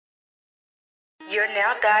You're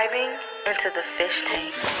now diving into the fish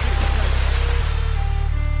tank.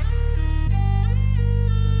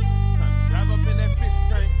 Dive up in that fish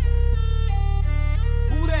tank.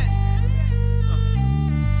 Who that?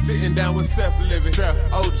 Sitting down with Seth Living,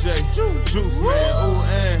 OJ, Juice Man, ooh,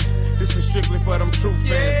 and this is strictly for them true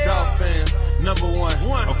fans, dog fans. Number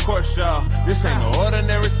one, of course, y'all. This ain't no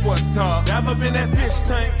ordinary sports talk. Dive up in that fish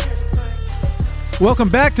tank. Welcome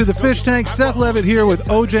back to the Fish Tank. Seth Levitt here with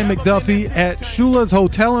OJ McDuffie at Shula's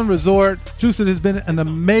Hotel and Resort. Juice, it has been an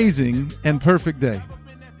amazing and perfect day.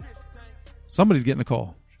 Somebody's getting a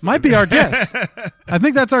call. Might be our guest. I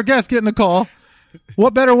think that's our guest getting a call.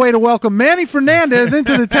 What better way to welcome Manny Fernandez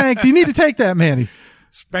into the tank? Do you need to take that, Manny?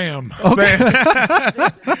 Spam. Okay.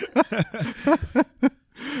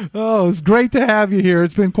 Oh, it's great to have you here.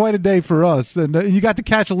 It's been quite a day for us, and you got to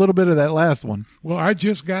catch a little bit of that last one. Well, I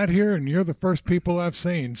just got here, and you're the first people I've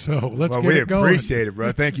seen, so let's get it going. We appreciate it,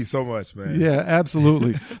 bro. Thank you so much, man. Yeah,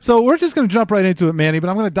 absolutely. So we're just going to jump right into it, Manny, but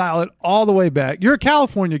I'm going to dial it all the way back. You're a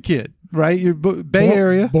California kid, right? You're Bay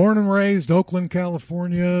Area? Born and raised Oakland,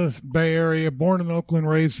 California, Bay Area. Born in Oakland,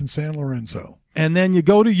 raised in San Lorenzo. And then you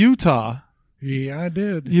go to Utah. Yeah, I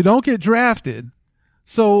did. You don't get drafted.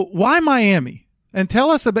 So why Miami? And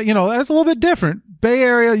tell us about, that's a little bit different. Bay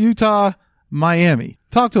Area, Utah, Miami.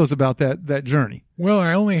 Talk to us about that journey. Well,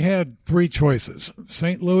 I only had three choices: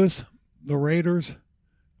 St. Louis, the Raiders,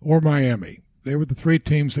 or Miami. They were the three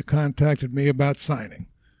teams that contacted me about signing.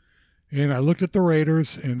 And I looked at the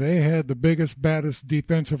Raiders, and they had the biggest, baddest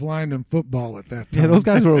defensive line in football at that time. Yeah, those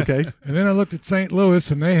guys were okay. And then I looked at St.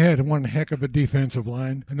 Louis, and they had one heck of a defensive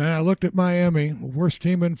line. And then I looked at Miami, worst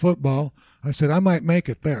team in football. I said, I might make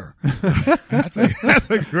it there. That's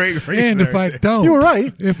a great reason. And if I don't, you were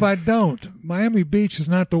right. If I don't, Miami Beach is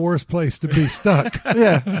not the worst place to be stuck.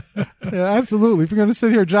 Yeah, absolutely. If you're going to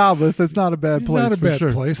sit here jobless, that's not a bad place. Not a bad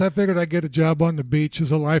sure. place. I figured I'd get a job on the beach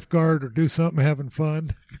as a lifeguard or do something having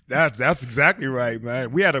fun. That's exactly right,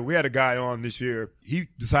 man. We had a guy on this year. He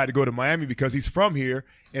decided to go to Miami because he's from here,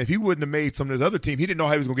 and if he wouldn't have made some of his other team, he didn't know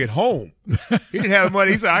how he was going to get home. He didn't have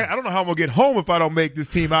money. He said, I don't know how I'm going to get home if I don't make this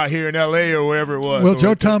team out here in L.A. or wherever it was. Well,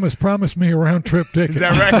 Joe Thomas promised me a round-trip ticket. Is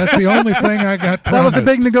that right? That's the only thing I got promised. That was the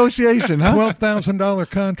big negotiation, huh? $12,000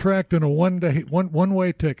 contract and a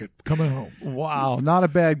one-way ticket coming home. Wow, not a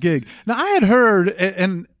bad gig. Now, I had heard,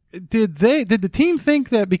 and did the team think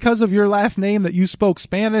that because of your last name that you spoke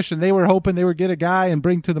Spanish and they were hoping they would get a guy and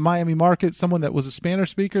bring to the Miami market someone that was a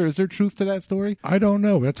Spanish speaker? Is there truth to that story? I don't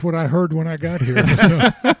know. That's what I heard when I got here.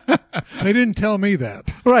 So, they didn't tell me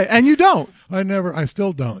that. Right, and you don't. I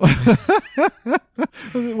still don't.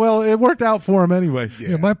 Well, it worked out for him anyway.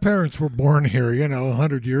 Yeah, my parents were born here,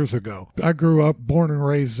 100 years ago. I grew up, born and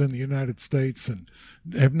raised in the United States, and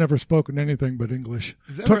have never spoken anything but English.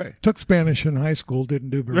 Is that right? Took Spanish in high school, didn't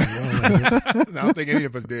do very well at it. I don't think any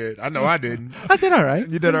of us did. I know I didn't. I did all right.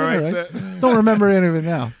 You did all right, Seth? Don't remember any of it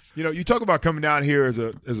now. You talk about coming down here as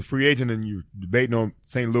a free agent, and you're debating on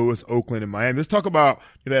St. Louis, Oakland, and Miami. Let's talk about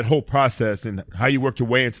that whole process and how you worked your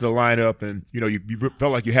way into the lineup, and you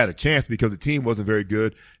felt like you had a chance because the team wasn't very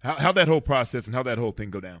good. How that whole process and how that whole thing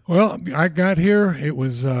go down? Well, I got here. It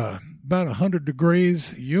was about 100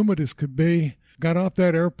 degrees, humid as could be. Got off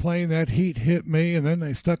that airplane, that heat hit me, and then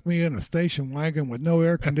they stuck me in a station wagon with no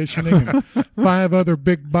air conditioning and 5 other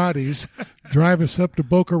big bodies drive us up to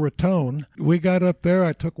Boca Raton. We got up there.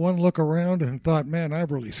 I took one look around and thought, man, I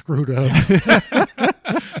really screwed up.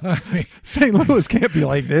 I mean, St. Louis can't be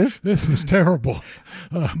like this. This was terrible.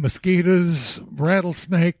 Mosquitoes,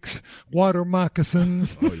 rattlesnakes, water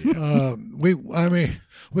moccasins. Oh, yeah.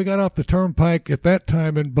 We got off the turnpike at that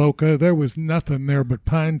time in Boca. There was nothing there but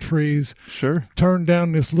pine trees. Sure. Turned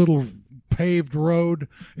down this little paved road,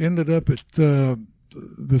 ended up at the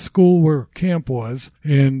school where camp was,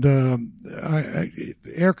 and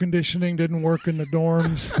air conditioning didn't work in the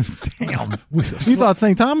dorms. Damn. You thought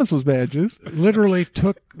St. Thomas was bad, Juice. Literally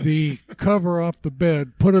took the cover off the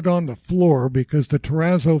bed, put it on the floor because the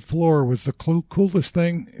terrazzo floor was the coolest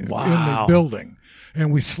thing in the building.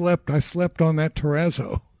 And I slept on that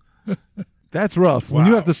terrazzo. That's rough. Wow. When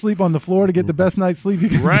you have to sleep on the floor to get the best night's sleep you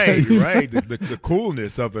can Right, get. right. The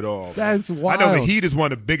coolness of it all. That's wild. I know the heat is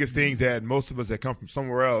one of the biggest things that most of us that come from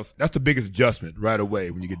somewhere else, that's the biggest adjustment right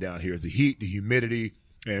away when you get down here is the heat, the humidity.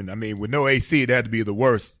 And, with no AC, it had to be the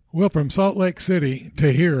worst. Well, from Salt Lake City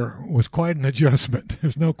to here was quite an adjustment.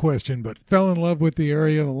 There's no question. But fell in love with the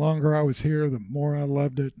area. The longer I was here, the more I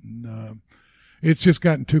loved it. And It's just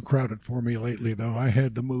gotten too crowded for me lately, though. I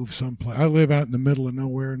had to move someplace. I live out in the middle of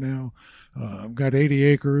nowhere now. I've got 80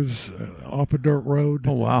 acres off a dirt road.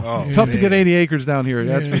 Oh, wow. Oh, Tough man. to get 80 acres down here,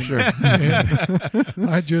 that's for sure.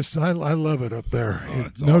 I love it up there.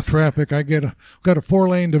 That's no awesome. traffic. I got a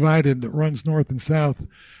 4-lane divided that runs north and south.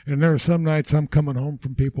 And there are some nights I'm coming home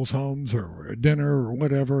from people's homes or dinner or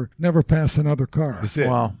whatever, never pass another car. That's it.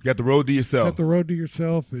 Wow. You got the road to yourself. Got the road to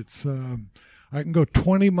yourself. It's I can go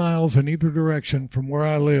 20 miles in either direction from where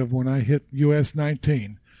I live when I hit US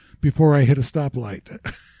 19 before I hit a stoplight.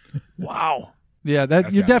 Wow. Yeah,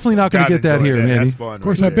 That's you're gotta be definitely fun. not going to Gotta get that enjoy here, Manny. That's fun. Of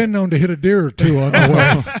course, I've been known to hit a deer or two on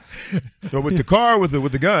the way. So with the car, with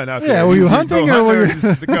the gun out there. Yeah, were you hunting go or were you-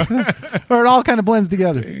 hunting, the gun. Or it all kind of blends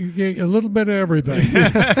together. A little bit of everything.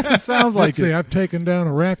 Sounds like Let's see, it. I've taken down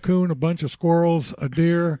a raccoon, a bunch of squirrels, a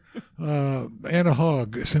deer, and a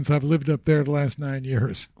hog since I've lived up there the last 9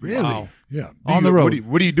 years. Really? Wow. Yeah. On the road.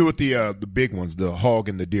 What do you do with the big ones, the hog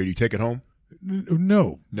and the deer? Do you take it home?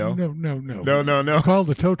 No. No? No. Call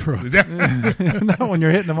the tow truck. Not when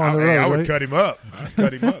you're hitting them on the road, I would right? cut him up. I'd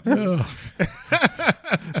cut him up.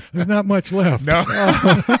 There's not much left. No.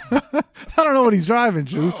 I don't know what he's driving,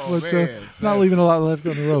 Juice, Oh, but man. not leaving a lot left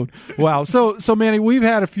on the road. Wow. So Manny, we've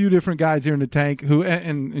had a few different guys here in the tank who,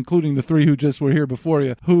 and including the three who just were here before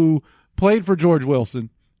you, who played for George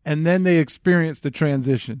Wilson, and then they experienced the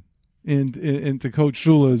transition into Coach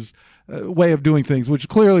Shula's way of doing things, which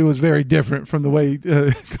clearly was very different from the way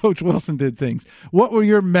Coach Wilson did things. What were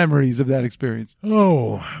your memories of that experience?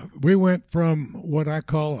 Oh, we went from what I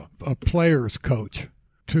call a player's coach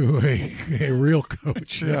to a real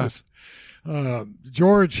coach. Yeah. Yes.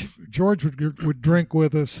 George would drink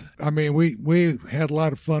with us. I mean, we had a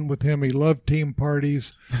lot of fun with him. He loved team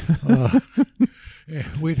parties.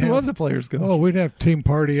 We'd He have, was a player's coach. Oh, we'd have team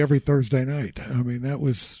party every Thursday night. I mean, that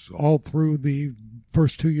was all through the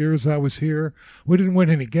first 2 years I was here. We didn't win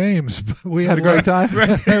any games, but we Had a great time.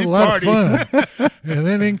 had a lot of Party. fun. And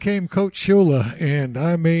then in came Coach Shula, and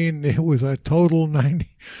I mean, it was a total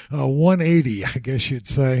 180, I guess you'd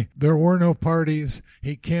say. There were no parties.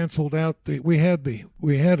 He canceled out we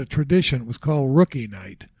had a tradition. It was called Rookie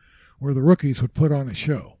Night, where the rookies would put on a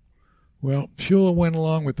show. Well, Shula went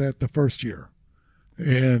along with that the first year.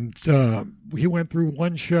 And he went through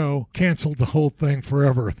one show, canceled the whole thing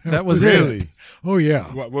forever. That was Really? it. Oh, yeah.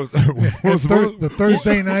 What was The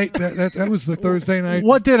Thursday night, that was the Thursday night.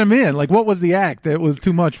 What did him in? Like, what was the act that was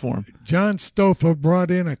too much for him? John Stofa brought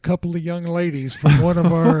in a couple of young ladies from one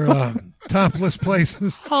of our topless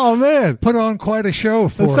places. Oh, man. Put on quite a show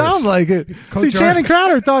for It us. sounds like it. Coach See, Shannon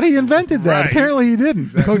Crowder thought he invented that. Right. Apparently he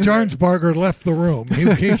didn't. Coach Arnsbarger left the room.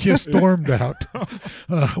 He just stormed out.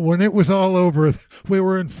 When it was all over, we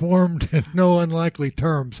were informed in no unlikely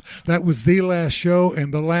terms that was the last show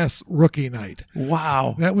and the last rookie night.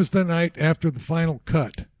 Wow. That was the night after the final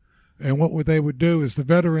cut. And what they would do is the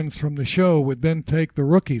veterans from the show would then take the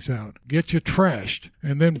rookies out, get you trashed,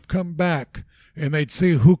 and then come back, and they'd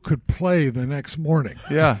see who could play the next morning.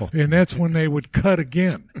 Yeah. And that's when they would cut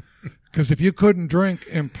again. Because if you couldn't drink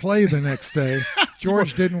and play the next day,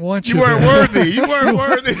 George didn't want you. You weren't there. worthy. You weren't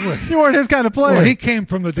worthy. You weren't his kind of player. Well, he came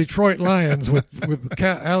from the Detroit Lions with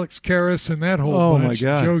Alex Karras and that whole Oh, my bunch.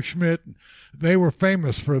 God. Joe Schmidt. They were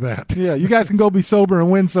famous for that. Yeah, you guys can go be sober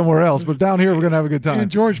and win somewhere else, but down here we're going to have a good time.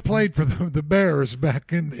 And George played for the Bears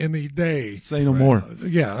back in the day. Say no more.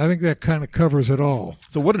 Yeah, I think that kind of covers it all.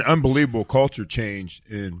 So what an unbelievable culture change,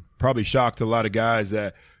 and probably shocked a lot of guys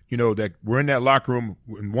that, you know, that were in that locker room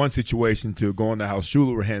in one situation to going to how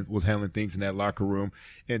Shula was handling things in that locker room.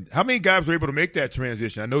 And how many guys were able to make that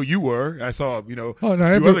transition? I know you were. I saw, you know, Oh, no, a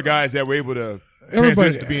few every- other guys that were able to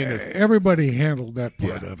transition to being this. Everybody handled that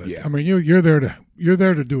part Yeah, of it. yeah. I mean, you're there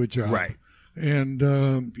to do a job, Right.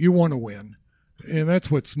 And you want to win, and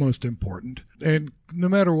that's what's most important. And no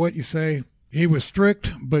matter what you say, he was strict,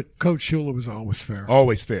 but Coach Shula was always fair.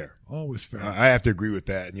 Always fair. Always fair. I have to agree with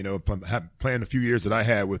that. You know, playing a few years that I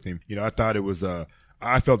had with him, you know, I thought it was,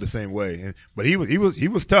 I felt the same way. But he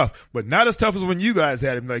was tough, but not as tough as when you guys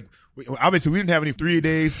had him. Like, obviously we didn't have any 3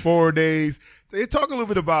 days, 4 days. Talk a little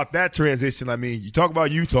bit about that transition. I mean, you talk about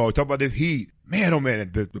Utah, you talk about this heat. Man, oh man,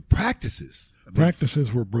 the practices. I mean,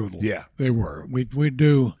 Practices were brutal. Yeah. They were. We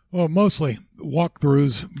do, well, mostly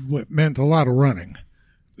walkthroughs, what meant a lot of running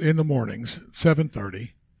in the mornings,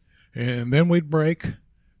 7:30. And then we'd break,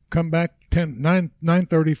 come back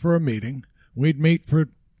 9:30 for a meeting. We'd meet for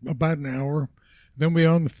about an hour. Then we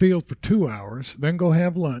on the field for 2 hours, then go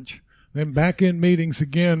have lunch. then back in meetings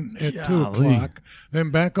again at 2 o'clock,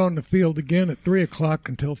 then back on the field again at 3 o'clock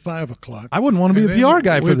until 5 o'clock. I wouldn't want to be a PR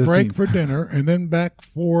guy for this break team. for dinner, and then back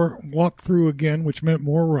for walkthrough again, which meant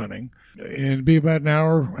more running, and be about an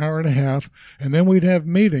hour and a half, and then we'd have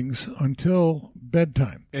meetings until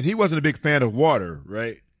bedtime. And he wasn't a big fan of water,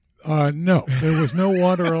 right? No, there was no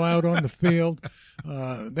water allowed on the field.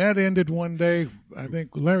 That ended one day. I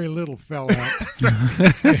think Larry Little fell out.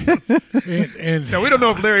 and now, we don't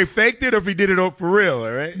know if Larry faked it or if he did it for real,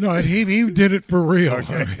 all right? No, he did it for real.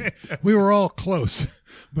 Okay. We were all close.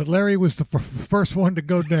 But Larry was the first one to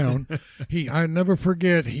go down. I never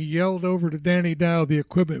forget, he yelled over to Danny Dow, the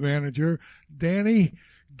equipment manager, "Danny,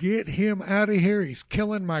 get him out of here. He's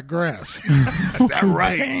killing my grass." Is that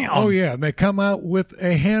right? Damn. Oh, yeah. And they come out with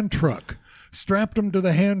a hand truck, strapped him to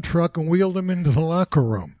the hand truck, and wheeled him into the locker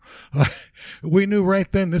room. We knew right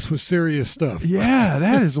then this was serious stuff. Yeah,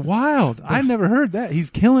 that is wild. I never heard that. He's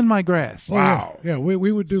killing my grass. Wow. Yeah, we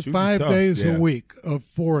would do Shooting 5 tough, days yeah. a week of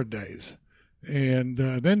 4 days. And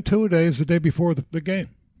then 2 days the day before the game,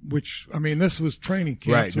 which, I mean, this was training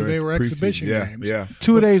camp, Right, so they were during exhibition preseason, games. Yeah.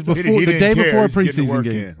 2 days before, He the day didn't care. before a He was getting the preseason work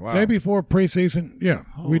game. in. Wow. Day before preseason, yeah.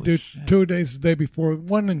 Holy We do shit. 2 days the day before,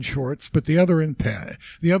 one in shorts, but the other in pad.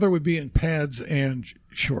 The other would be in pads and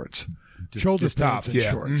shorts. Shoulder just pads tops, and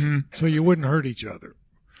yeah. shorts. Mhm. So you wouldn't hurt each other.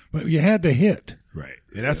 But you had to hit. Right.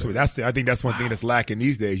 And I think that's one thing that's lacking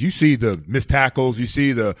these days. You see the missed tackles, you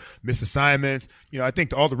see the missed assignments. I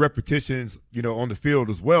think all the repetitions, on the field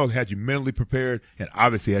as well had you mentally prepared and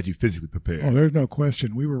obviously had you physically prepared. Oh, there's no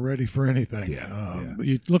question. We were ready for anything. Yeah.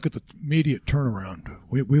 You look at the immediate turnaround.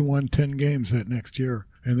 We won 10 games that next year.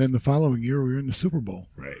 And then the following year, we were in the Super Bowl.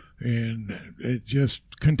 Right. And it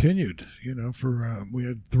just continued, we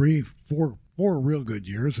had four real good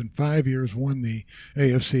years, and 5 years won the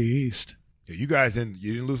AFC East. Yeah, you guys you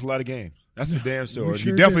didn't lose a lot of games. That's for damn sure. We You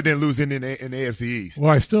sure definitely did. didn't lose in the AFC East.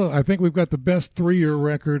 Well, I think we've got the best 3-year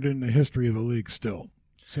record in the history of the league still.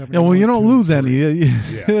 Yeah, well, you don't lose any.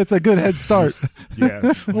 Yeah. It's a good head start. Yeah.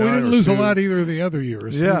 Well, we None didn't or lose a two. lot either of the other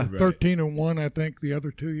years. Yeah. 13-1, I think, the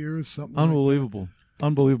other 2 years, something Unbelievable.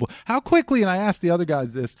 Unbelievable. How quickly, and I asked the other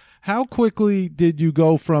guys this, how quickly did you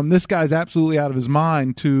go from this guy's absolutely out of his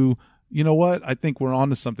mind to, you know what, I think we're on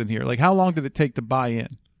to something here? Like, how long did it take to buy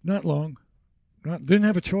in? Not long. Didn't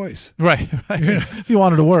have a choice. Right. Yeah. If you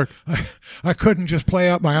wanted to work. I couldn't just play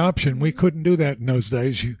out my option. We couldn't do that in those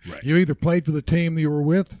days. You either played for the team that you were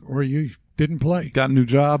with or you didn't play. Got a new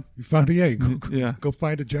job. You found Yeah. go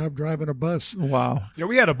find a job driving a bus. Wow.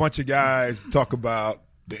 We had a bunch of guys talk about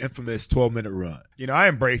the infamous 12-minute run. I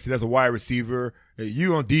embraced it as a wide receiver.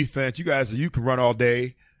 You on defense, you can run all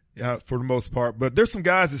day for the most part. But there's some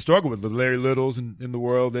guys that struggle with it. The Larry Littles in the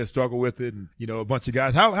world that struggle with it, and a bunch of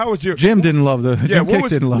guys. How was your Jim didn't love the Yeah, Jim Kick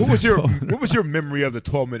didn't love what was your memory of the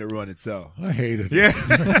 12-minute run itself? I hated it.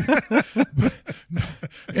 Yeah.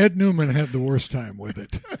 Ed Newman had the worst time with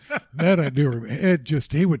it. That I do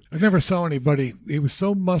remember. I never saw anybody. He was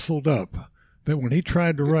so muscled up that when he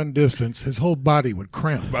tried to run distance, his whole body would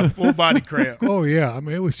cramp. About full body cramp. Oh, yeah. I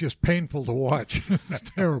mean, it was just painful to watch. It was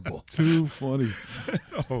terrible. Too funny.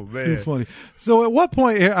 Oh man. Too funny. So at what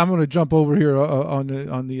point here, I'm going to jump over here on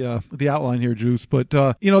the outline here, Juice. But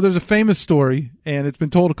there's a famous story, and it's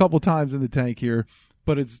been told a couple times in the tank here.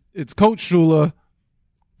 But it's Coach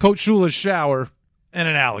Shula's shower, and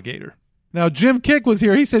an alligator. Now Jim Kick was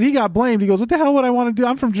here. He said he got blamed. He goes, "What the hell would I want to do?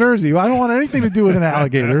 I'm from Jersey. I don't want anything to do with an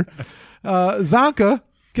alligator." Zonka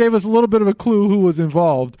gave us a little bit of a clue who was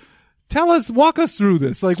involved. Walk us through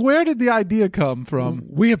this. Like, where did the idea come from?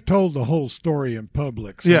 We have told the whole story in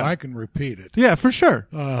public, so Yeah. I can repeat it. Yeah, for sure.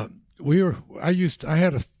 I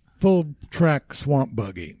had a full track swamp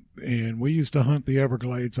buggy, and we used to hunt the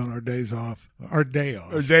Everglades on our days off. Our day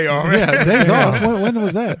off. They are. Yeah, days off. When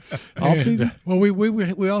was that? Off And, season? well,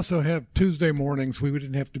 we also have Tuesday mornings. We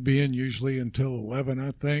didn't have to be in usually until 11,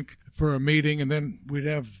 I think, for a meeting, and then we'd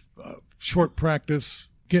have short practice,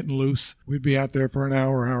 getting loose. We'd be out there for an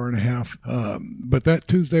hour and a half. But that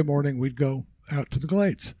Tuesday morning, we'd go out to the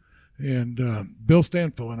glades, and Bill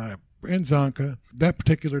Stanfill and I and Zonka. That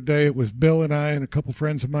particular day, it was Bill and I and a couple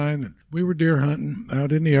friends of mine, and we were deer hunting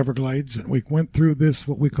out in the Everglades, and we went through this,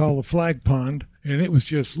 what we call a flag pond, and it was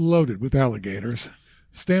just loaded with alligators.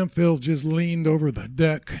 Stanfill just leaned over the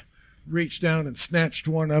deck, reached down and snatched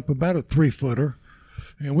one up, about a 3-footer,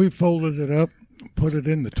 and we folded it up, put it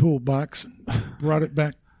in the toolbox, and brought it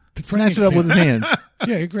back to Snatched it up with his hands.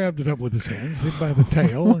 Yeah, he grabbed it up with his hands by the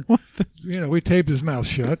tail. We taped his mouth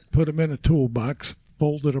shut, put him in a toolbox,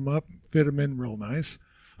 folded him up, fit him in real nice,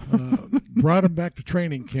 brought him back to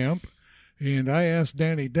training camp, and I asked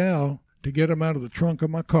Danny Dow to get him out of the trunk of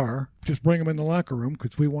my car, just bring him in the locker room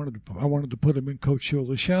because I wanted to put him in Coach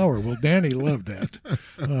Shula's shower. Well, Danny loved that.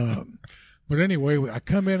 But anyway, I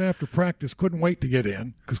come in after practice, couldn't wait to get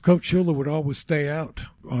in because Coach Shula would always stay out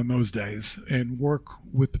on those days and work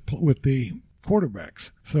with the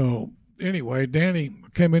quarterbacks. So anyway, Danny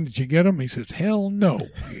came in. Did you get him? He says, hell no.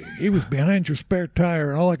 He was behind your spare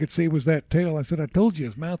tire, and all I could see was that tail. I said, I told you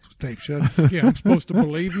his mouth was taped shut. Yeah, I'm supposed to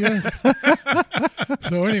believe you?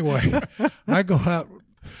 So anyway, I go out.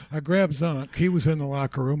 I grab Zonk. He was in the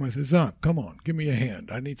locker room. I said, Zonk, come on, give me a hand.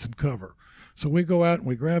 I need some cover. So we go out and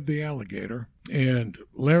we grab the alligator, and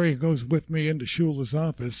Larry goes with me into Shula's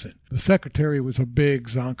office. And the secretary was a big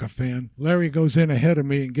Zonka fan. Larry goes in ahead of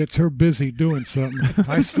me and gets her busy doing something.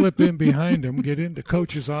 I slip in behind him, get into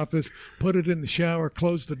Coach's office, put it in the shower,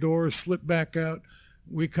 close the doors, slip back out.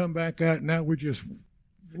 We come back out, and now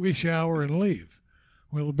we shower and leave.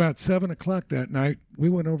 Well, about 7 o'clock that night, we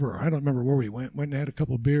went over, I don't remember where we went and had a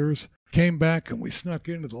couple of beers, came back, and we snuck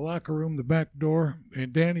into the locker room, the back door,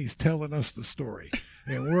 and Danny's telling us the story,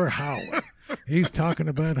 and we're howling. He's talking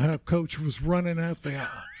about how Coach was running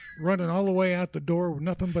all the way out the door with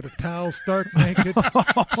nothing but a towel, stark naked,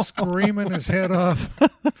 screaming his head off.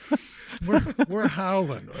 We're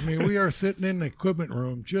howling. I mean, we are sitting in the equipment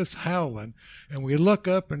room just howling, and we look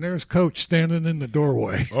up, and there's Coach standing in the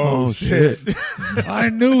doorway. Oh shit. I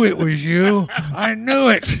knew it was you. I knew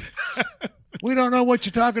it. We don't know what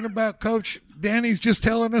you're talking about, Coach. Danny's just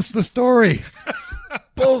telling us the story.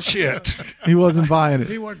 Bullshit. He wasn't buying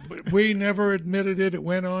it. But we never admitted it. It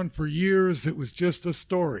went on for years. It was just a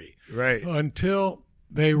story. Right. Until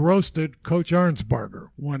they roasted Coach Arnsbarger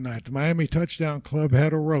one night. The Miami Touchdown Club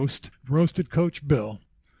had a roasted Coach Bill.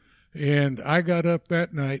 And I got up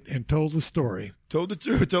that night and told the story. Told the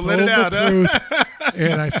truth. Don't let it out.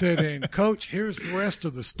 And I said, and Coach, here's the rest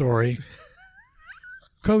of the story.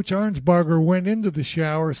 Coach Arnsbarger went into the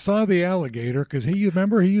shower, saw the alligator, because he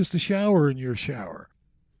used to shower in your shower.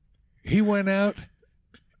 He went out.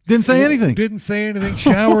 Didn't say anything. Didn't say anything.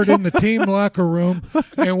 Showered in the team locker room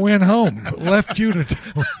and went home. Left you to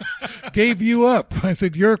gave you up. I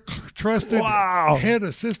said, your trusted head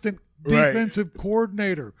assistant defensive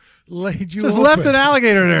coordinator laid you just open. left an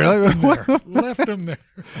alligator there. Left him there.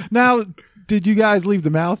 Now, did you guys leave the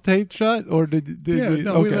mouth taped shut, or did you?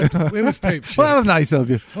 No, okay. it was taped shut. Well, that was nice of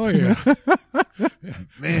you. Oh yeah.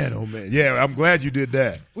 Man, oh man. Yeah, I'm glad you did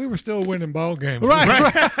that. We were still winning ball games.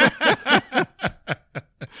 Right.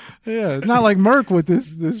 Yeah, it's not like Merck with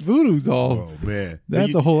this voodoo doll. Oh man,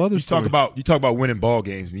 that's a whole other story. You talk about winning ball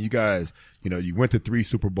games. I mean, you guys, you went to 3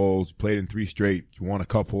 Super Bowls, played in 3 straight, you won a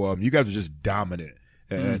couple of them. You guys were just dominant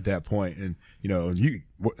at that point, and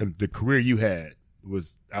the career you had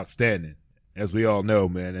was outstanding, as we all know,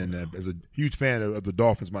 man. And as a huge fan of the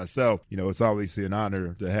Dolphins myself, it's obviously an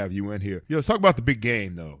honor to have you in here. Let's talk about the big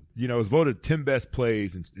game, though. It's voted 10 best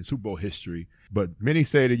plays in Super Bowl history, but many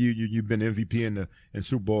say that you've been MVP in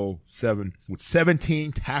Super Bowl 7 with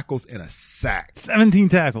 17 tackles and a sack. 17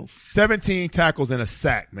 tackles. 17 tackles and a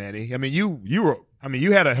sack, Manny. I mean,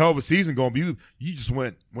 you had a hell of a season going, but you just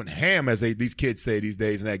went ham, as these kids say these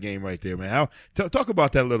days, in that game right there, man. Talk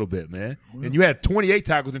about that a little bit, man. Well, and you had 28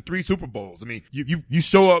 tackles in 3 Super Bowls. I mean, you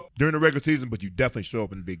show up during the regular season, but you definitely show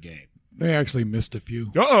up in the big game. They actually missed a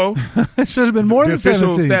few. It should have been more than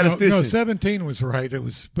 17. No, 17 was right.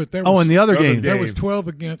 But there was. Oh, in the other game. There was 12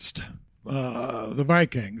 against the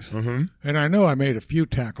Vikings. Mm-hmm. And I know I made a few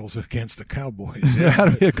tackles against the Cowboys. There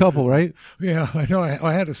had to be a couple, right? Yeah, I know.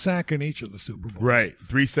 I had a sack in each of the Super Bowls. Right.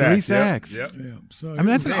 3 sacks. 3 sacks. Yep. Yeah. So,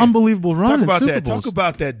 that's an unbelievable run in Super Bowls. Talk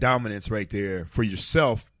about that dominance right there for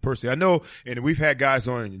yourself personally. I know, and we've had guys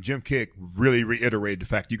on, and Jim Kick really reiterated the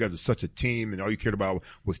fact you guys are such a team, and all you cared about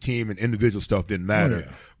was team, and individual stuff didn't matter. Oh,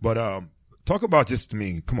 yeah. But talk about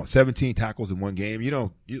come on, 17 tackles in one game. You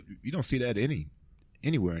don't see that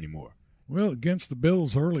anywhere anymore. Well, against the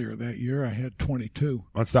Bills earlier that year, I had 22.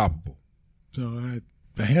 Unstoppable. So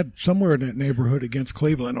I had somewhere in that neighborhood against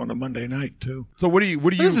Cleveland on a Monday night too. So what do you?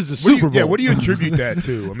 This is a Super Bowl. Yeah, what do you attribute that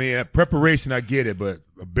to? I mean, preparation, I get it, but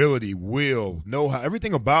ability, will, know-how,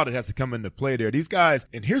 everything about it has to come into play there. These guys,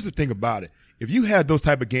 and here's the thing about it: if you had those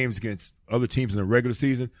type of games against other teams in the regular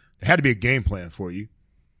season, there had to be a game plan for you.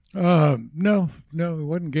 No, it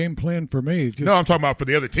wasn't game plan for me. No, I'm talking about for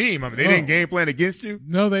the other team. I mean, they didn't game plan against you?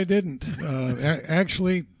 No, they didn't.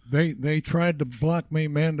 Actually, they tried to block me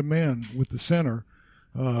man-to-man with the center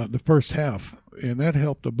the first half, and that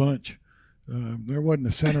helped a bunch. There wasn't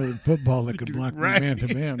a center in football that could block me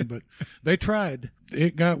man-to-man, but they tried.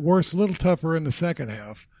 It got worse, a little tougher in the second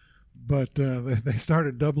half. but they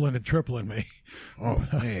started doubling and tripling me. Oh,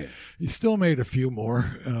 man. You still made a few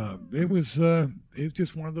more. It was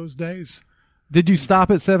just one of those days. Did you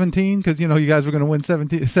stop at 17? Because, you guys were going to win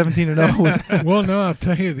 17-0. Well, no, I'll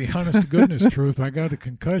tell you the honest to goodness truth. I got a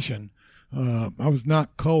concussion. I was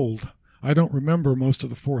knocked cold. I don't remember most of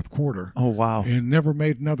the fourth quarter. Oh, wow. And never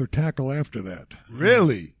made another tackle after that.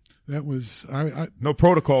 Really? That was no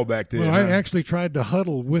protocol back then. Well, I actually tried to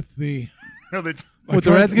huddle with the with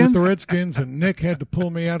the Redskins? With the Redskins, and Nick had to pull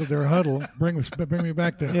me out of their huddle, bring me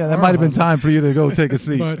back to that might have been time for you to go take a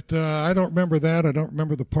seat. But I don't remember that. I don't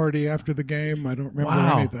remember the party after the game. I don't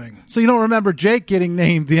remember anything. So you don't remember Jake getting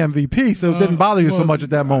named the MVP, so it didn't bother you so much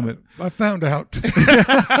at that moment. I found out.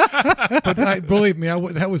 But believe me,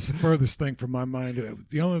 that was the furthest thing from my mind.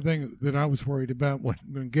 The only thing that I was worried about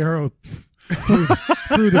when Garrow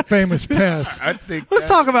threw the famous pass. Let's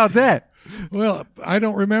talk about that. Well, I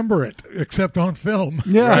don't remember it except on film.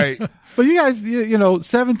 Yeah, right. But you guys,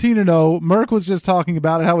 17-0. Merck was just talking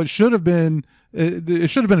about it, how it should have been. It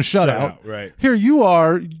should have been a shutout. Right. Here you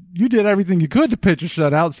are. You did everything you could to pitch a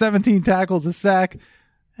shutout. 17 tackles, a sack,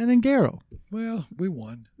 and then Garrow. Well, we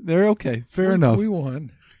won. They're okay. Fair enough. We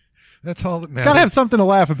won. That's all that matters. Got to have something to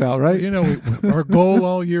laugh about, right? Our goal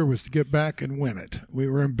all year was to get back and win it. We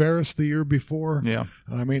were embarrassed the year before. Yeah.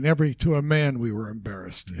 I mean, to a man, we were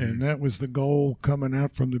embarrassed. Mm-hmm. And that was the goal coming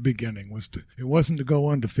out from the beginning. It wasn't to go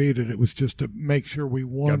undefeated. It was just to make sure we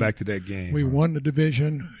won. Got back to that game. We won the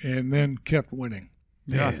division and then kept winning.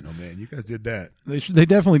 Man, oh man, you guys did that. They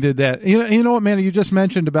definitely did that. You know what, Manny? You just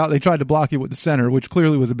mentioned about they tried to block you with the center, which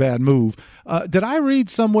clearly was a bad move. Did I read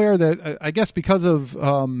somewhere that I guess because of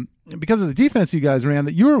the defense you guys ran,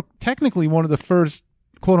 that you were technically one of the first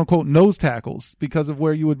quote unquote nose tackles because of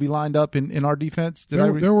where you would be lined up in our defense?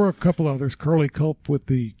 There were a couple others. Curly Culp with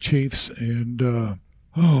the Chiefs and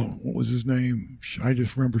what was his name? I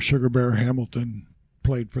just remember Sugar Bear Hamilton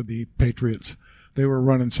played for the Patriots. They were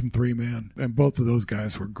running some 3-man, and both of those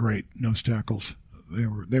guys were great nose tackles.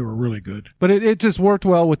 They were really good. But it just worked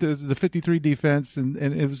well with the 53 defense, and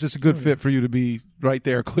it was just a good fit for you to be right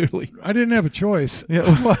there, clearly. I didn't have a choice. Yeah,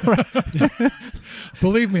 well,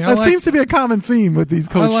 believe me, that seems to be a common theme with these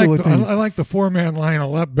Coach Shula teams. I like the 4-man line a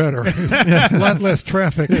lot better. A lot less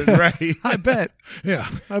traffic. Right. I bet. Yeah.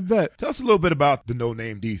 I bet. Tell us a little bit about the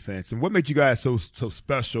no-name defense and what made you guys so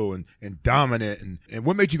special and dominant and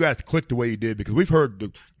what made you guys click the way you did, because we've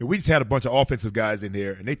heard we just had a bunch of offensive guys in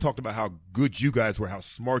there and they talked about how good you guys were, how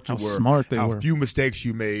smart you were, smart they how were. few mistakes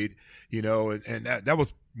you made, and that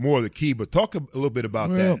was more of the key. But talk a little bit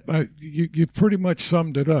about that. You pretty much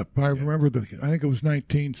summed it up. I remember I think it was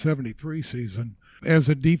 1973 season. As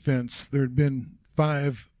a defense, there had been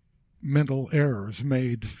 5 mental errors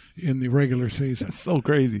made in the regular season. That's so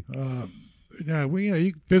crazy.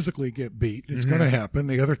 You physically get beat. It's going to happen.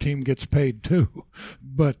 The other team gets paid too.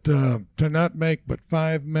 But to not make but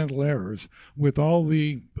 5 mental errors with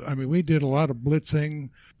we did a lot of blitzing,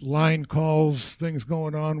 line calls, things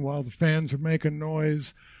going on while the fans are making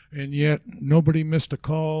noise, and yet nobody missed a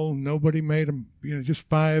call. Nobody made them, just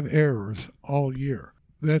 5 errors all year.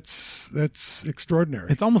 That's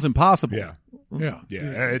extraordinary. It's almost impossible. Yeah. Yeah.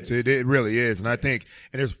 It really is. And I think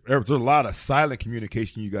there's a lot of silent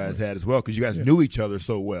communication you guys had as well, because you guys knew each other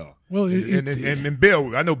so well. Well, and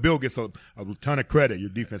Bill, I know Bill gets a ton of credit, your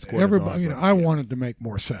defense coordinator. Everybody, I wanted to make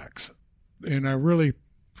more sacks, and I really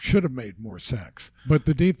should have made more sacks. But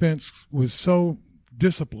the defense was so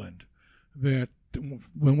disciplined that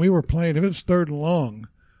when we were playing, if it was 3rd and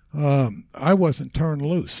long, I wasn't turned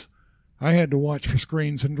loose. I had to watch for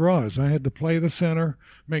screens and draws. I had to play the center,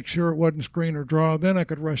 make sure it wasn't screen or draw. Then I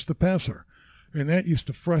could rush the passer. And that used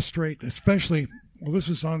to frustrate, especially, this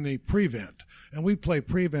was on the prevent. And we'd play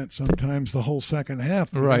prevent sometimes the whole second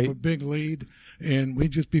half. We'd have a big lead, and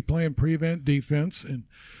we'd just be playing prevent defense. And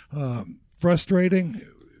frustrating.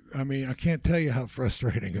 I mean, I can't tell you how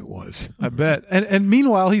frustrating it was. I bet. And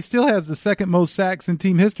meanwhile, he still has the second most sacks in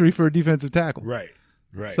team history for a defensive tackle. Right.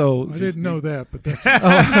 So I didn't know that, but that's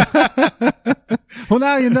well,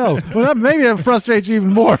 now you know. Well, maybe that frustrates you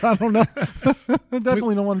even more. I don't know. I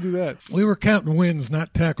definitely don't want to do that. We were counting wins,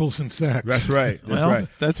 not tackles and sacks. That's right. That's right.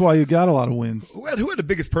 That's why you got a lot of wins. Who had the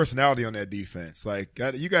biggest personality on that defense? Like,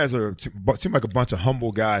 you guys seem like a bunch of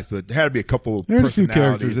humble guys, but there had to be a couple of There's a few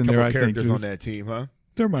characters in there, I think, on that team, huh?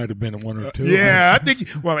 There might have been 1 or 2. Yeah, I think.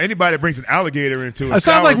 Well, anybody that brings an alligator into it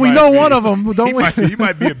sounds like we know one of them, don't we? He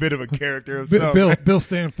might be a bit of a character himself. Bill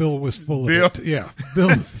Stanfield was full of it. Yeah,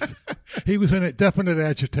 Bill. He was a definite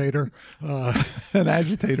agitator. An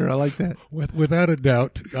agitator, I like that. Without a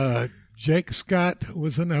doubt. Jake Scott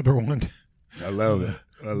was another one. I love it.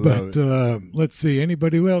 I love it. Let's see,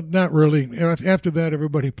 anybody? Well, not really. After that,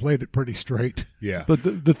 everybody played it pretty straight. Yeah. But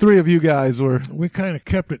the three of you guys were. We kind of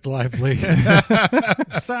kept it lively.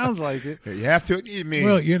 Sounds like it. You have to. I mean,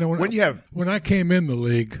 Well, you know, when when I came in the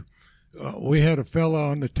league, we had a fella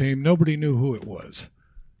on the team. Nobody knew who it was,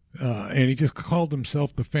 and he just called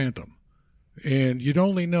himself the Phantom. And you'd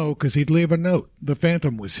only know because he'd leave a note. The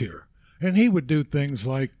Phantom was here, and he would do things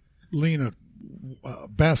like lean a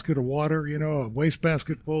basket of water, a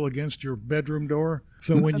wastebasket full against your bedroom door.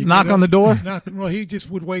 So when you knock on the door, well, he just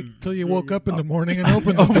would wait till you woke up in the morning and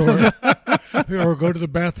open the door, or go to the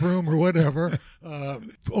bathroom or whatever.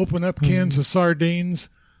 Open up cans of sardines.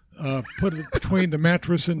 Put it between the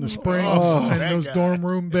mattress and the springs and those dorm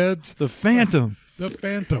room beds. the Phantom. The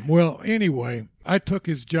Phantom. Well, anyway, I took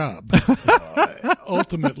his job.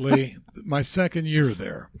 Ultimately, my second year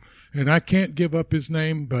there. And I can't give up his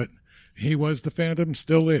name, but he was the Phantom,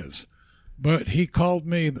 still is. But he called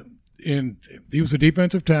me, and he was a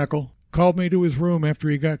defensive tackle, called me to his room after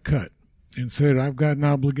he got cut and said, I've got an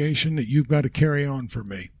obligation that you've got to carry on for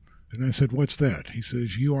me. And I said, what's that? He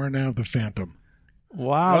says, you are now the Phantom.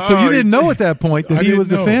 Wow. So you didn't know at that point that he was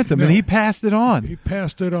the Phantom, and he passed it on. He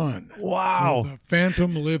passed it on. Wow. The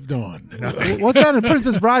Phantom lived on. What's that in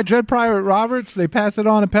Princess Bride? Dread Pirate Roberts? They pass it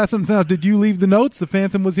on and pass it on. Now, did you leave the notes? The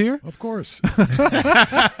Phantom was here? Of course.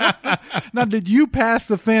 Now, did you pass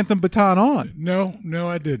the Phantom baton on? No,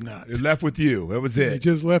 I did not. it left with you. That was It it.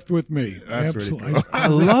 just left with me. That's really Absolutely. cool. I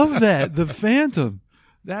love that. The Phantom.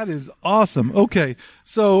 That is awesome. Okay,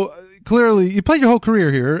 so clearly you played your whole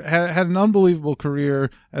career here, had an unbelievable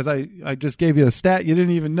career. As I just gave you a stat you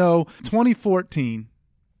didn't even know. 2014,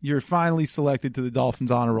 you're finally selected to the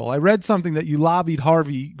Dolphins honor roll. I read something that you lobbied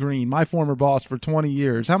Harvey Green, my former boss, for 20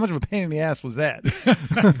 years. How much of a pain in the ass was that?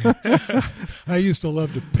 I used to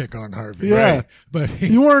love to pick on Harvey. Yeah. Right? But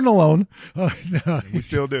You weren't alone. no, We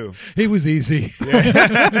still do. he was easy.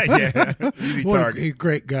 Yeah. Easy What target. a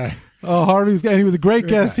great guy. Oh, and he was a great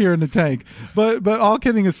guest here in the tank. But all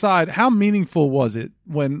kidding aside, how meaningful was it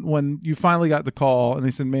when you finally got the call and they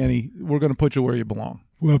said, Manny, we're going to put you where you belong?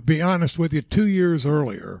 Well, to be honest with you, 2 years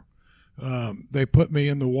earlier, they put me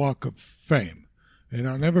in the Walk of Fame. And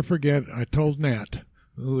I'll never forget, I told Nat,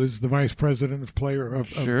 who is the vice president of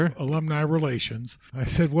Sure. alumni relations, I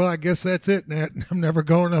said, well, I guess that's it, Nat. I'm never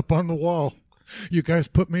going up on the wall. You guys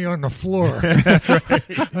put me on the floor.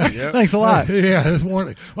 Thanks a lot. Yeah, this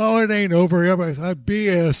morning. Oh, it ain't over. Everybody said,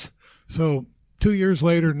 BS. So 2 years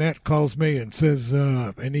later, Nat calls me and says,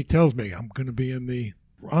 and he tells me I'm going to be in the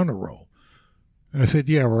honor roll. And I said,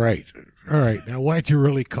 yeah, right. All right. Now, why'd you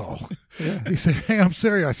really call? He said, hey, I'm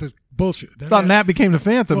serious. I said, bullshit. Thought Nat became the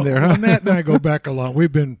Phantom there, huh? Well, Nat and I go back a lot.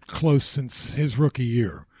 We've been close since his rookie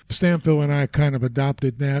year. Stanfield and I kind of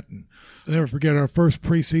adopted Nat. And I'll never forget our first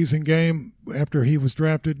preseason game after he was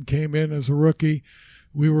drafted and came in as a rookie.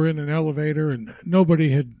 We were in an elevator and nobody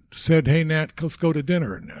had said, hey, Nat, let's go to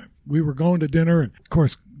dinner. And we were going to dinner. And, of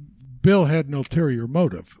course, Bill had an ulterior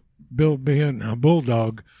motive. Bill being a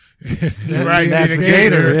bulldog. Right, Nat's a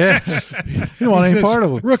gator. Yeah. You don't want He any says, part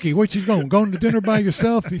of it. Rookie, what you going to dinner by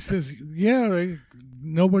yourself? He says, yeah,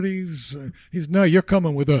 nobody's. He's no, you're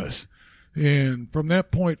coming with us. And from that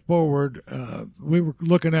point forward, we were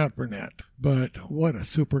looking out for Nat. But what a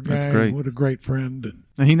super guy! That's great. What a great friend!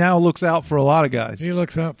 And he now looks out for a lot of guys. He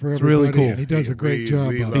looks out for It's everybody. really cool. And he does a great job.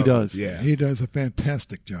 We of love it. He does. Yeah. He does a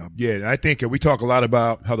fantastic job. Yeah, and I think we talk a lot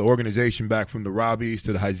about how the organization, back from the Robbies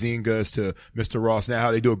to the Huizingas to Mr. Ross, now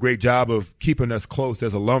how they do a great job of keeping us close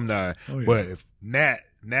as alumni. Oh, yeah. But if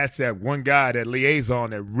Nat's that one guy, that liaison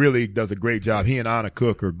that really does a great job. He and Anna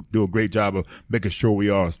Cook do a great job of making sure we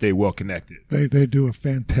all stay well connected. They do a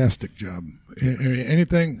fantastic job.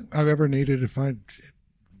 Anything I've ever needed, if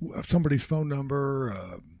somebody's phone number,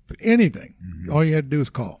 anything, all you had to do is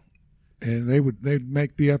call, and they'd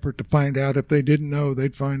make the effort to find out. If they didn't know,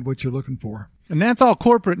 they'd find what you're looking for. And that's all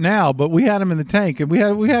corporate now, but we had him in the tank, and we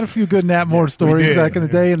had a few good Nat Moore stories did. back in the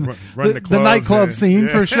day, and Run the the clubs nightclub and- scene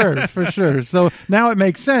yeah. for sure. So now it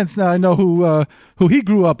makes sense. Now I know who he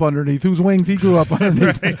grew up underneath, whose wings he grew up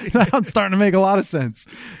underneath. Now it's starting to make a lot of sense.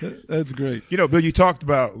 That's great. You know, Bill, we talked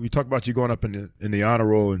about you going up in the honor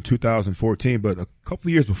roll in 2014, but a couple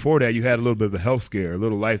of years before that, you had a little bit of a health scare, a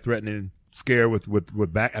little life-threatening scare with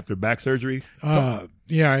back after back surgery. Yeah,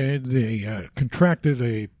 I contracted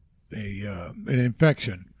an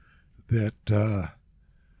infection that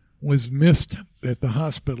was missed at the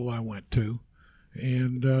hospital I went to,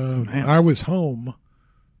 and I was home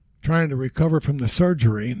trying to recover from the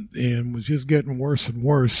surgery and was just getting worse and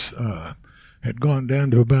worse. Had gone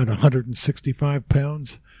down to about 165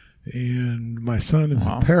 pounds, and my son is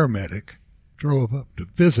Wow. a paramedic, drove up to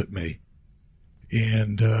visit me,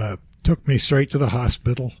 and took me straight to the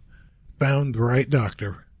hospital, found the right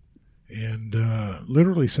doctor, and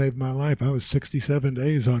literally saved my life. I was 67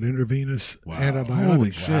 days on intravenous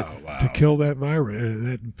antibiotics to kill that virus,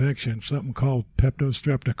 that infection, something called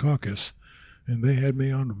Peptostreptococcus. And they had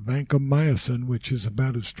me on vancomycin, which is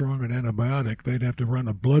about as strong an antibiotic. They'd have to run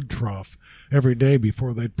a blood trough every day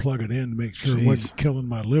before they'd plug it in to make sure it wasn't killing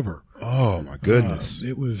my liver. Oh, my goodness.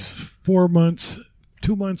 It was 4 months,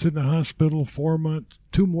 2 months in the hospital, 4 months,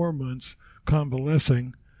 2 more months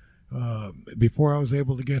convalescing before I was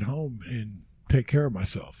able to get home and take care of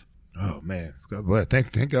myself. Oh, man. God bless.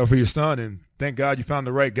 Thank God for your son, and thank God you found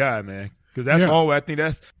the right guy, man. Because that's all, I think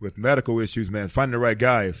that's with medical issues, man. Finding the right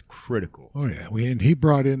guy is critical. Oh, yeah. And he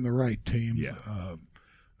brought in the right team. Yeah.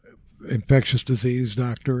 Infectious disease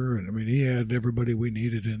doctor. And I mean, he had everybody we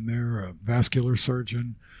needed in there, a vascular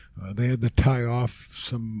surgeon. They had to tie off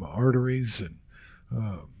some arteries and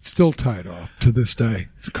still tied off to this day.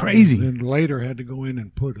 It's crazy. And then later had to go in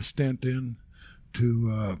and put a stent in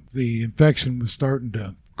to the infection was starting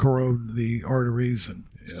to corrode the arteries, and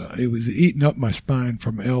it was eating up my spine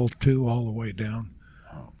from L2 all the way down.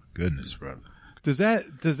 Oh, my goodness, brother. Does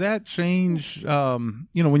that change, when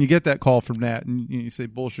you get that call from Nat and you say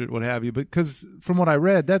bullshit, what have you? Because from what I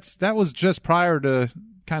read, that was just prior to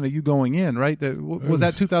kind of you going in, right? Was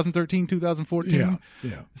that 2013, 2014?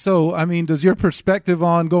 Yeah. So, I mean, does your perspective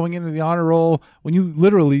on going into the honor roll, when you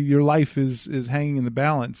literally, your life is hanging in the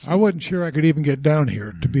balance? I wasn't sure I could even get down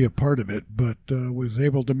here to be a part of it, but was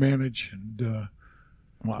able to manage, and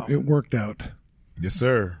wow, it worked out. Yes,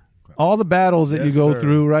 sir. All the battles that you go sir.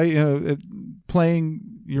 through, right? Playing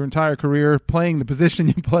your entire career, playing the position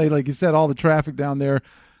you play, like you said, all the traffic down there,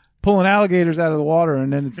 pulling alligators out of the water,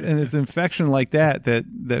 and then it's infection like that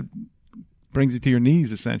brings you to your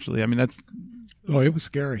knees, essentially. I mean, it was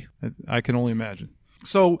scary. I can only imagine.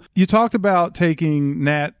 So you talked about taking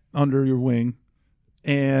Nat under your wing,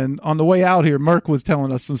 and on the way out here, Merck was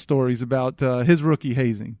telling us some stories about his rookie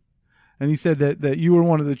hazing, and he said that you were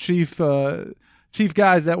one of the chief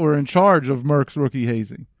guys that were in charge of Merck's rookie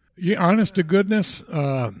hazing. Yeah, honest to goodness,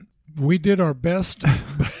 we did our best,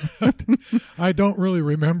 but I don't really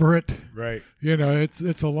remember it. Right.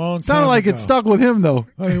 It's a long time. Sounded like ago. it stuck with him, though.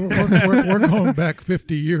 I mean, we're going back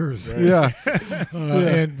 50 years. Right. Yeah.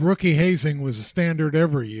 And rookie hazing was a standard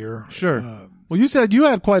every year. Sure. Well, you said you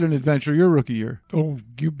had quite an adventure your rookie year. Oh,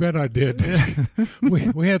 you bet I did.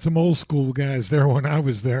 we had some old school guys there when I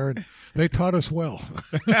was there, and they taught us well.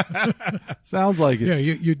 Sounds like it. Yeah,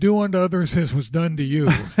 you do unto others as was done to you.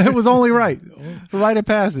 It was only right. The rite of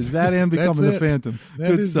passage. That and becoming the Phantom. That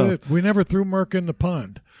Good is stuff. it. We never threw Merck in the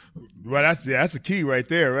pond. Well, that's the key right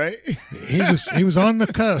there, right? He was on the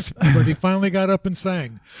cusp, but he finally got up and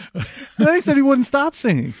sang. Then he said he wouldn't stop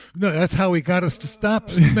singing. No, that's how he got us to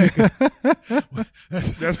stop making.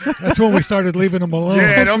 That's when we started leaving him alone.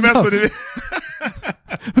 Yeah, don't mess with it.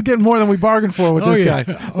 We're getting more than we bargained for with this guy.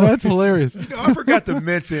 Oh, That's hilarious. I forgot to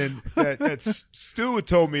mention that Stu had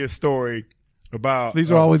told me a story about. These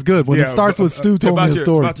are always good. When it starts with Stu told me a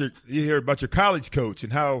story. You hear about your college coach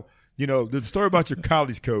and how, the story about your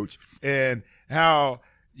college coach and how,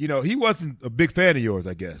 he wasn't a big fan of yours,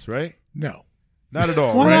 I guess, right? No. Not at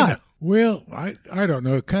all, Why right? not? Well, I don't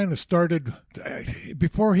know. It kind of started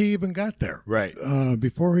before he even got there. Right.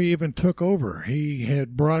 Before he even took over, he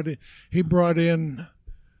brought in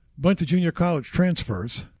a bunch of junior college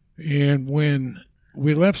transfers, and when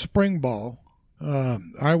we left spring ball,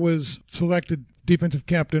 I was selected defensive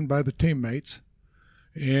captain by the teammates,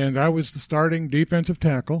 and I was the starting defensive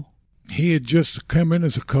tackle. He had just come in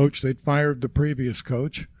as a coach. They'd fired the previous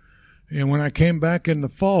coach, and when I came back in the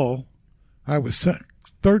fall, I was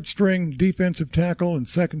third string defensive tackle and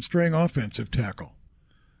second string offensive tackle.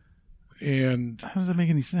 And how does that make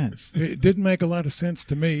any sense? It didn't make a lot of sense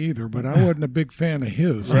to me either, but I wasn't a big fan of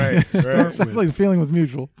his. Right. Sounds like the feeling was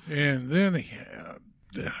mutual. And then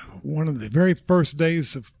one of the very first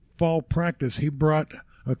days of fall practice, he brought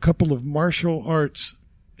a couple of martial arts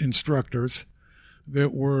instructors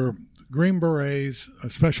that were Green Berets,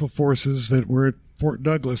 special forces that were at Fort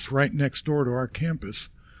Douglas right next door to our campus.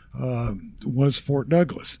 Was Fort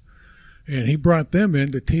Douglas. And he brought them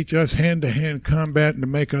in to teach us hand-to-hand combat and to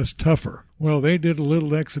make us tougher. Well, they did a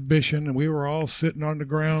little exhibition, and we were all sitting on the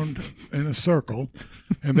ground in a circle,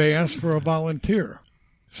 and they asked for a volunteer.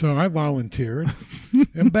 So I volunteered.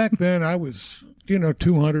 And back then I was,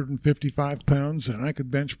 255 pounds, and I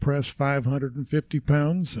could bench press 550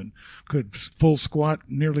 pounds and could full squat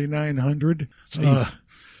nearly 900.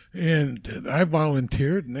 And I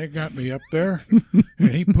volunteered, and they got me up there,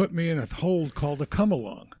 and he put me in a hold called a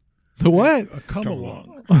come-along. The what? A come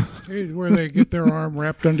along. It's where they get their arm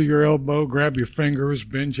wrapped under your elbow, grab your fingers,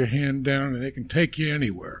 bend your hand down, and they can take you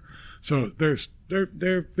anywhere. So they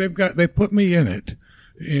put me in it,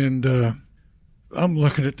 and I'm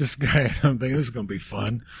looking at this guy and I'm thinking this is going to be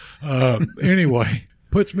fun. Anyway,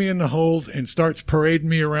 puts me in the hold and starts parading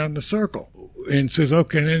me around the circle and says,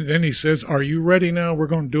 okay. And then he says, are you ready now? We're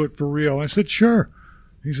going to do it for real. I said, sure.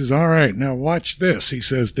 He says, all right, now watch this, he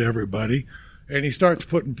says to everybody. And he starts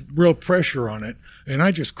putting real pressure on it. And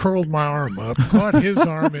I just curled my arm up, caught his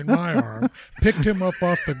arm in my arm, picked him up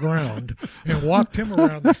off the ground, and walked him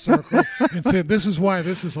around the circle and said, this is why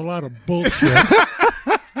this is a lot of bullshit.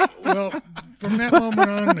 Well, from that moment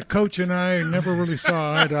on, the coach and I never really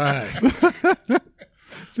saw eye to eye.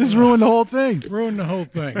 Just ruined the whole thing. Ruined the whole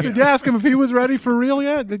thing. Yeah. Did you ask him if he was ready for real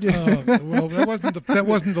yet? Did you? Well, that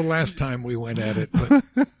wasn't the last time we went at it. But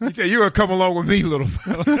He said, you're going to come along with me, little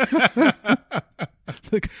fella.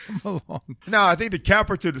 Come along. No, I think the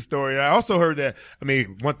capper to the story, I also heard that, I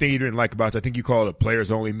mean, one thing you didn't like about it, I think you called it a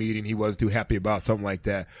players-only meeting. He wasn't too happy about something like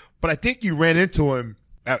that. But I think you ran into him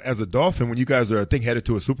as a Dolphin when you guys are, I think, headed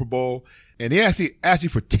to a Super Bowl, and he actually asked you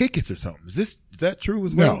for tickets or something. Is that true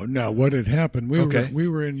as well? No. What had happened, we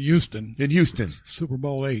were in Houston. In Houston. Super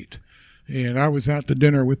Bowl VIII. And I was out to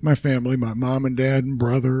dinner with my family, my mom and dad and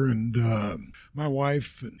brother and my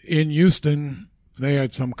wife. In Houston, they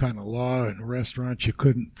had some kind of law in restaurants. You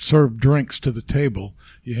couldn't serve drinks to the table.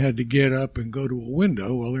 You had to get up and go to a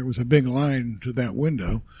window. Well, there was a big line to that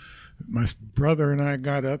window. My brother and I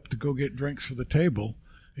got up to go get drinks for the table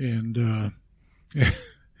and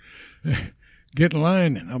get in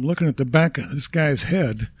line. And I'm looking at the back of this guy's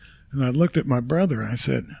head, and I looked at my brother and I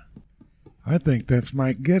said, I think that's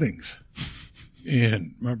Mike Giddings.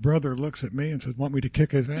 And my brother looks at me and says, want me to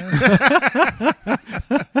kick his ass?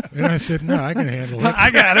 And I said, no, I can handle it. I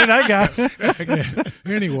got it.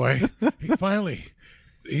 Anyway,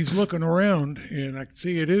 he's looking around, and I can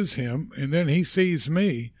see it is him. And then he sees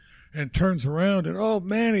me and turns around and, oh,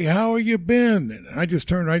 Manny, how have you been? And I just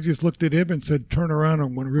looked at him and said, turn around,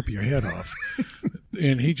 I'm going to rip your head off.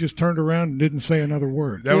 And he just turned around and didn't say another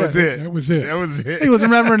word. That was it. That was it. That was it. He was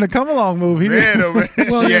remembering the come along move. Man, oh, man.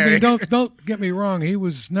 Well, Yeah. I mean, don't get me wrong. He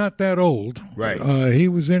was not that old. Right. He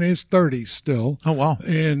was in his 30s still. Oh, wow.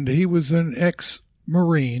 And he was an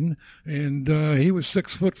ex-Marine, and he was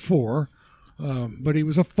 6'4", but he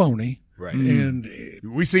was a phony. Right. And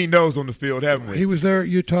We've seen those on the field, haven't we? he was there at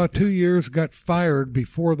Utah 2 years, got fired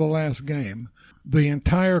before the last game. The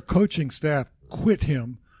entire coaching staff quit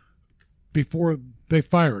him before they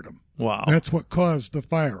fired him. Wow. That's what caused the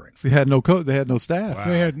firing. They had no coach. They had no staff. Wow.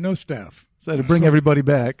 They had no staff. So they had to bring everybody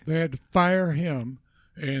back. They had to fire him,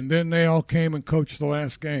 and then they all came and coached the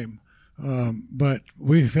last game. But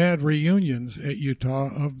we've had reunions at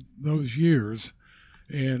Utah of those years,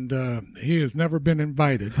 and he has never been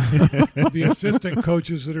invited. The assistant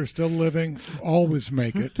coaches that are still living always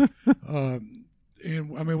make it.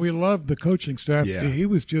 And I mean, we loved the coaching staff. Yeah. He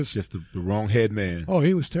was just the wrong head man. oh,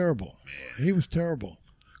 he was terrible. Man. He was terrible.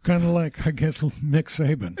 Kind of like, I guess, Nick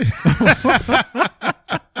Saban.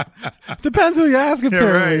 Depends who you ask,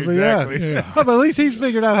 apparently. right, but exactly. Yeah. Oh, but at least he's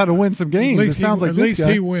figured out how to win some games. It sounds like at this least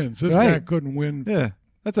guy. he wins. This Right. guy couldn't win. Yeah,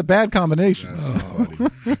 that's a bad combination.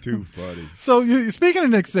 Funny. Too funny. So speaking of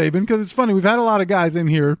Nick Saban, because it's funny, we've had a lot of guys in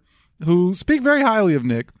here who speak very highly of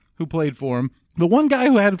Nick, who played for him. The one guy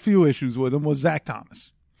who had a few issues with him was Zach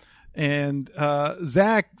Thomas. And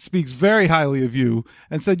Zach speaks very highly of you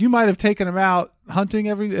and said you might have taken him out hunting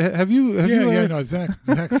every. Have you? No,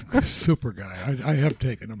 Zach's a super guy. I have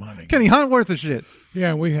taken him hunting. Can he hunt worth a shit?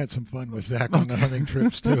 Yeah, we had some fun with Zach on the hunting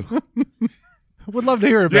trips too. Would love to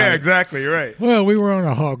hear about Yeah, it. exactly. You're right. Well, we were on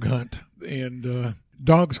a hog hunt, and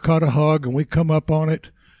dogs caught a hog, and we come up on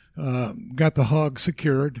it, got the hog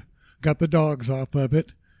secured, got the dogs off of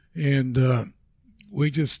it, and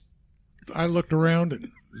I looked around,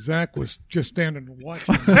 and Zach was just standing and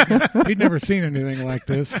watching. He'd never seen anything like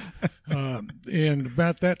this. And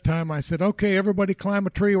about that time, I said, okay, everybody climb a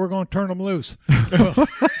tree. We're going to turn them loose. Well,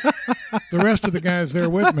 the rest of the guys there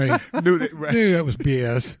with me Knew that, right. knew that was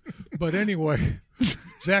BS. But anyway,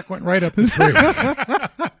 Zach went right up the tree.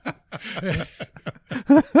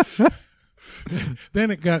 Then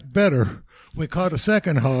it got better. We caught a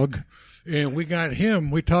second hog, and we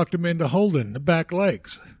talked him into holding the back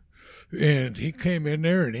legs. And he came in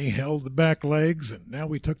there and he held the back legs, and now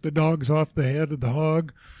we took the dogs off the head of the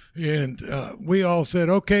hog, and we all said,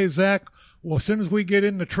 okay, Zach, well, as soon as we get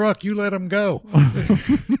in the truck, you let him go.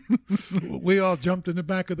 We all jumped in the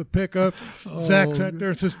back of the pickup. Zach sat there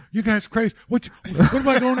and says, you guys are crazy. What am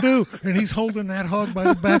I going to do? And he's holding that hog by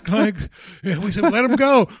the back legs. And we said, let him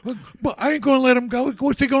go. But I ain't going to let him go.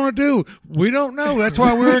 What's he going to do? We don't know. That's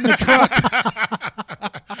why we're in the truck.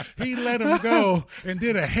 He let him go and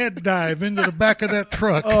did a head dive into the back of that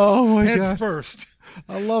truck. Oh, my God. Head first.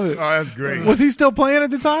 I love it. Oh, that's great. Was he still playing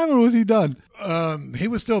at the time, or was he done? He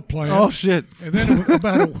was still playing. Oh, shit. And then it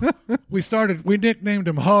was we nicknamed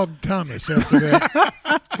him Hog Thomas after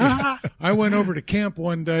that. I went over to camp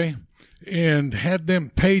one day and had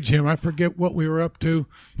them page him. I forget what we were up to,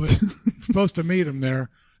 but supposed to meet him there.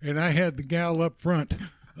 And I had the gal up front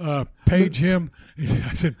page him.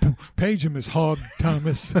 I said, page him as Hog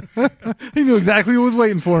Thomas. He knew exactly who was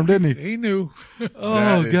waiting for him, didn't he? He knew. Oh,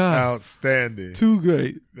 That is God. outstanding. Too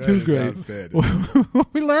great. That Too is great. outstanding.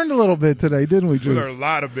 We learned a little bit today, didn't we, We Drew? learned a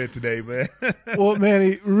lot of it today, man. Well,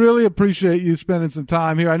 Manny, really appreciate you spending some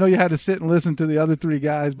time here. I know you had to sit and listen to the other three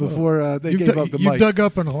guys before they gave up the You mic. dug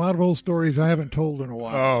up in a lot of old stories I haven't told in a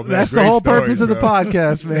while. Oh, man, That's the great whole stories, purpose of the bro.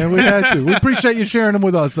 podcast, man. We had to. We appreciate you sharing them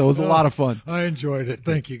with us, though. It was a lot of fun. I enjoyed it.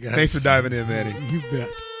 Thank you, guys. Thanks for diving in, Manny. You bet.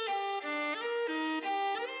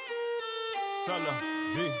 Solo,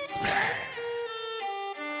 D.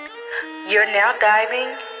 You're now diving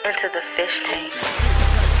into the fish tank.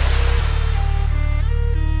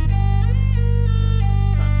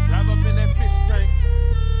 Dive up in that fish tank.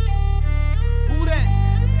 Who that?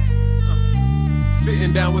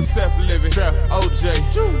 Sitting down with Seth Living,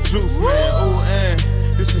 OJ, Juice Man, ooh, and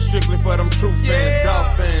this is strictly for them true fans,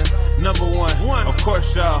 dog fans. Number one, of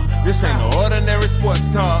course, y'all. This ain't no ordinary sports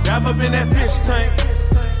talk. Dive up in that fish tank.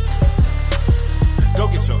 Go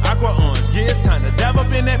get your aqua orange. Yeah, it's time to dive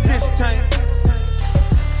up in that fish tank.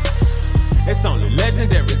 It's only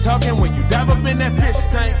legendary talking when you dive up in that fish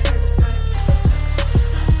tank.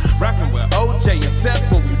 Rockin' with OJ and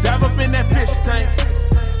Seth when we dive up in that fish tank.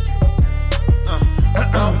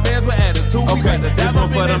 Fans with attitude. Okay, this one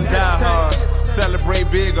for them diehards. Celebrate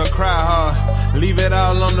big or cry hard. Leave it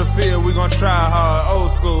all on the field, we gon' try hard.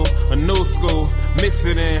 Old school, a new school, mix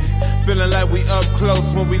it in. Feeling like we up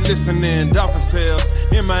close when we listening. Dolphins tales,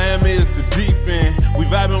 in Miami is the deep end. We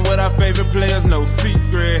vibing with our favorite players, no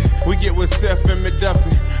secret. We get with Seth and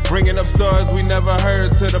McDuffie, bringing up stories we never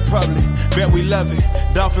heard to the public. Bet we love it,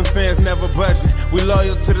 Dolphins fans never budging. We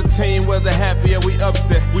loyal to the team, whether happy or we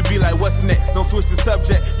upset. We be like, what's next? Don't switch the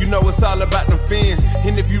subject, you know it's all about them fins.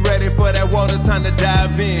 And if you ready for that water, time to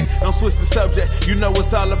dive in. Don't switch the subject, you know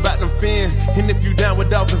it's all about them fins. And if you down with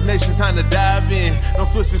Dolphins Nation, time to dive in.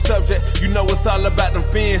 Don't switch the subject, you know it's all about them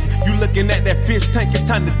fins. You looking at that fish tank, it's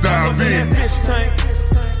time to dive in. That fish tank.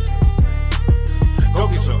 Go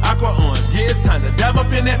get your aqua orange, yeah, it's time to dive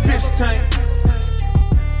up in that fish tank.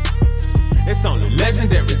 It's only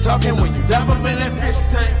legendary talking when you dive up in that fish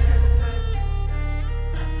tank.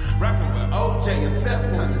 Rapping with OJ and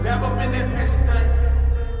Seth, time to dive up in that fish tank.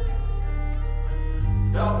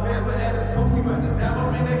 Dog fans with attitude, we about to dive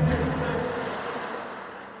up in that fish tank.